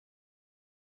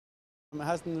It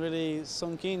hasn't really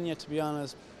sunk in yet, to be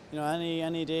honest. You know,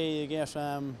 any day you get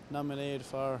nominated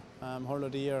for Hurler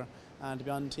of the Year and to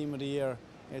be on the Team of the Year,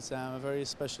 it's a very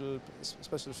special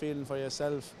feeling for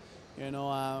yourself. You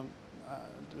know,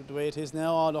 the way it is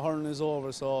now, all the hurling is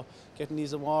over, so getting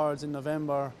these awards in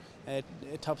November, it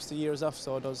tops the years off,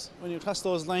 so it does. When you cross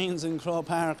those lines in Crow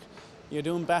Park, you're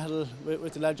doing battle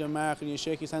with the lad Mark and you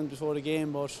shake his hand before the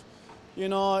game, but you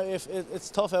know, if it's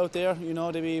tough out there, you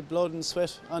know, there'll be blood and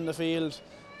sweat on the field,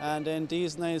 and then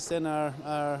these nights then are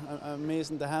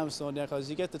amazing to have, so because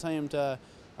you get the time to,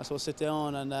 I suppose, sit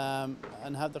down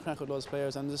and have the crack with those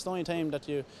players, and it's the only time that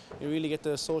you really get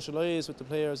to socialise with the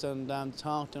players and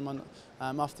talk to them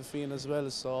off the field as well.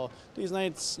 So these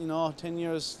nights, you know, 10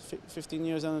 years, 15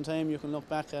 years down the time, you can look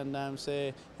back and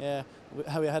say, yeah,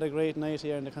 how we had a great night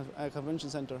here in the convention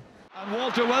centre. And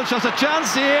Walter Welsh has a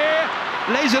chance here,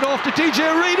 lays it off to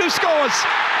TJ Reid, who scores.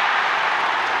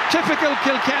 Typical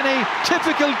Kilkenny,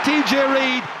 typical TJ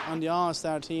Reid. On the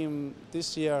All-Star team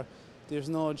this year, there's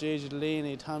no JJ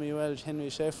Delaney, Tommy Welch, Henry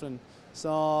Shefflin.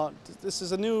 So this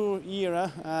is a new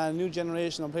era, a new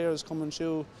generation of players coming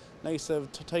through. Likes of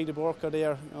Tidy Burke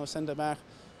there, you know, centre back,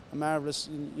 a marvellous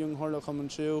young hurler coming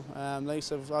through.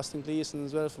 Likes of Austin Gleeson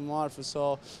as well from Waterford.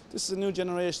 So this is a new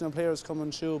generation of players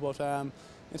coming through. But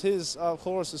it is, of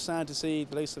course, it's sad to see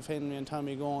the likes of Henry and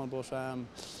Tommy going. But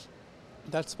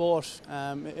that sport,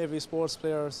 every sports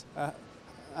players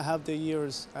have their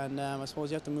years, and I suppose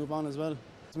you have to move on as well.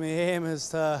 My aim is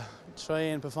to try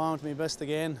and perform to my best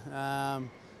again.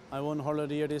 I won Hurler of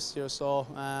the Year this year, so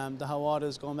the award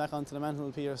is going back onto the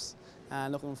mantelpiece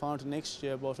and looking forward to next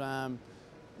year. But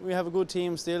we have a good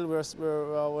team still.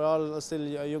 We're all still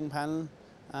a young panel,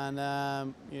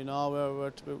 and you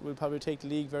know, we'll probably take the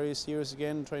league very serious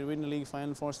again, try to win the league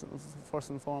final first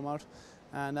and foremost,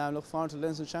 and look forward to the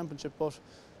Leinster Championship. But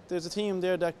there's a team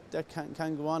there that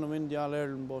can go on and win the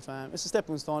All-Ireland, but it's a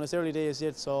stepping stone. It's early days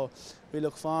yet, so we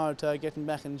look forward to getting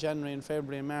back in January and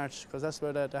February and March, because that's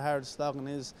where the hard slogging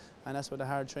is, and that's where the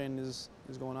hard training is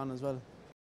going on as well.